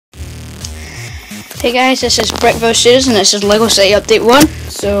Hey guys, this is Brickville Studios and this is LEGO City Update 1.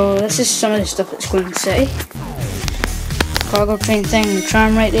 So this is some of the stuff that's going in the city. Cargo train thing, the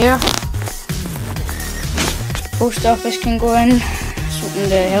tram right there. Post office can go in. Something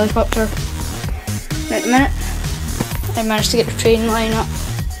the helicopter. Right a minute. I managed to get the train line up.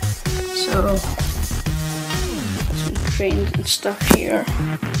 So some trains and stuff here.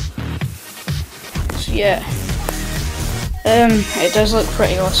 So yeah. It does look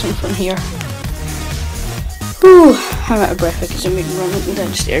pretty awesome from here. Whew, I'm out of breath because I'm been running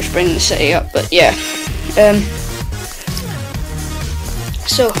downstairs bringing the city up, but yeah.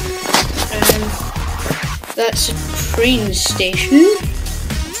 That's a train station.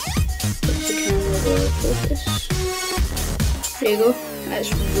 What's the camera go focus? There you go. That's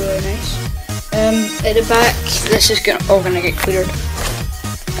really nice. At the back, this is all gonna get cleared.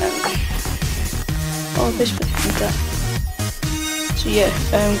 This bit like that. So yeah,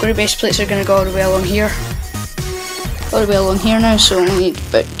 grey base plates are gonna go all the way along here. All the way along here now, so we need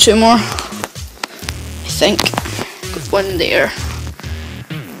about 2 more. I think. Got 1 there.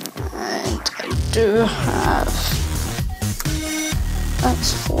 And I do have.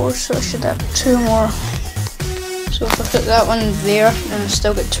 That's 4, so I should have 2 more. So if I put that one there, and I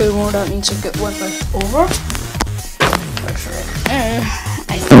still get 2 more, that means I've got 1 left over. That's right now.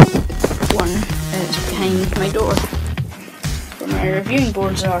 I think 1 is behind my door. Where my reviewing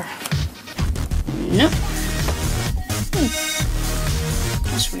boards are. Nope.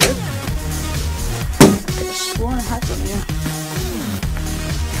 That's weird. I could have sworn I had them there.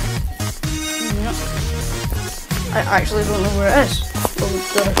 Nope. I actually don't know where it is. Oh,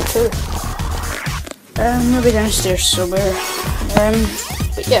 there are 2. Maybe downstairs somewhere.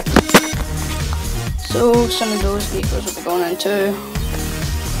 But yeah. So some of those vehicles will be going in too.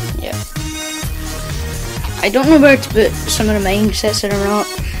 Yeah. I don't know where to put some of the mine sets or not.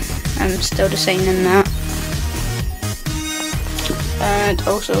 I'm still deciding that. And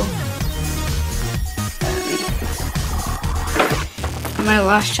also, my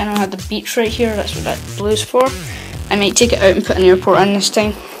last channel had the beach right here. That's what that blue's for. I might take it out and put an airport in this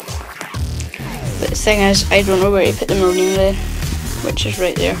time. But the thing is, I don't know where to put the marine then, which is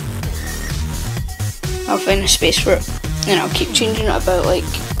right there. I'll find a space for it, and I'll keep changing it about like.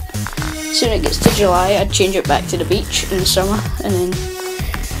 Soon it gets to July, I'd change it back to the beach in the summer, and then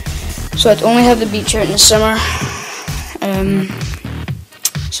so I'd only have the beach out in the summer.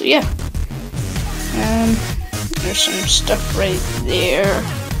 So yeah, there's some stuff right there,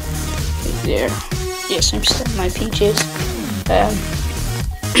 Yes, I'm still in my PJs.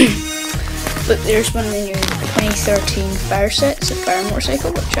 But there's one of the new 2013 fire sets, the fire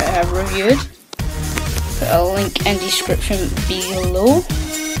motorcycle, which I have reviewed. Put a link in description below.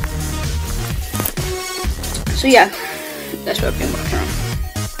 So yeah, that's what I've been working on.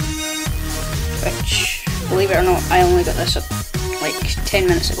 Which, believe it or not, I only got this up like 10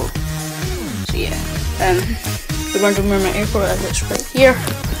 minutes ago. So yeah, the wondering where my airport is, it's right here.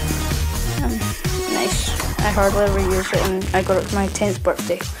 Nice. I hardly ever use it, and I got it for my 10th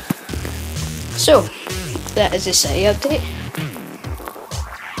birthday. So that is the city update.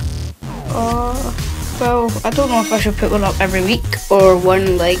 Well, I don't know if I should put one up every week or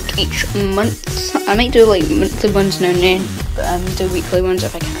one like each month. I might do like monthly ones now and then, but do weekly ones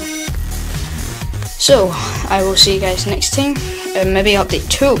if I can. So I will see you guys next time. Maybe update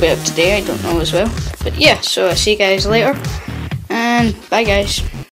 2 will be up today, I don't know as well. But yeah, so I'll see you guys later, and bye guys.